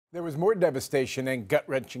There was more devastation and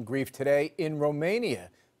gut-wrenching grief today in Romania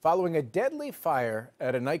following a deadly fire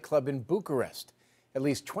at a nightclub in Bucharest. At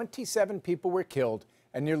least 27 people were killed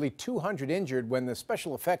and nearly 200 injured when the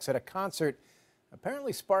special effects at a concert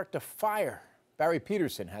apparently sparked a fire. Barry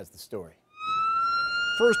Petersen has the story.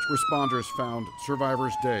 First responders found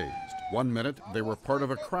survivors dazed. 1 minute, they were part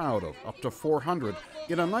of a crowd of up to 400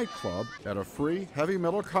 in a nightclub at a free heavy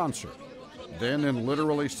metal concert. Then, in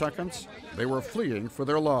literally seconds, they were fleeing for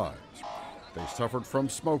their lives. They suffered from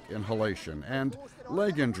smoke inhalation and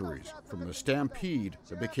leg injuries from the stampede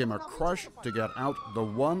that became a crush to get out the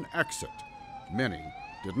one exit. Many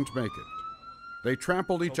didn't make it. They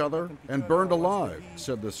trampled each other and burned alive,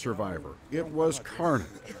 said the survivor. It was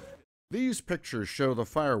carnage. These pictures show the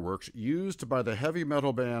fireworks used by the heavy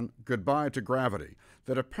metal band Goodbye to Gravity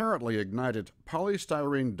that apparently ignited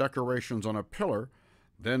polystyrene decorations on a pillar.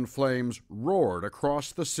 Then flames roared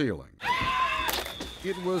across the ceiling.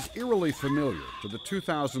 It was eerily familiar to the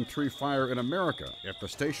 2003 fire in America at the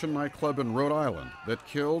Station nightclub in Rhode Island that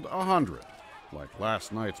killed 100. Like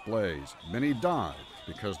last night's blaze, many died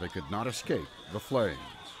because they could not escape the flames.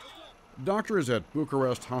 Doctors at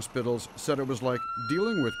Bucharest hospitals said it was like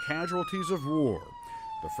dealing with casualties of war.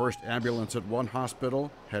 The first ambulance at one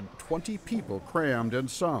hospital had 20 people crammed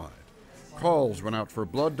inside. Calls went out for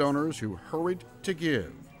blood donors who hurried to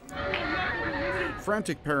give.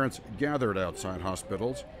 Frantic parents gathered outside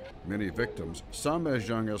hospitals. Many victims, some as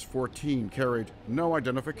young as 14, carried no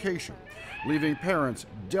identification, leaving parents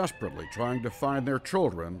desperately trying to find their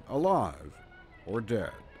children alive or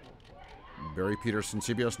dead. Barry Petersen,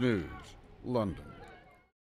 CBS News, London.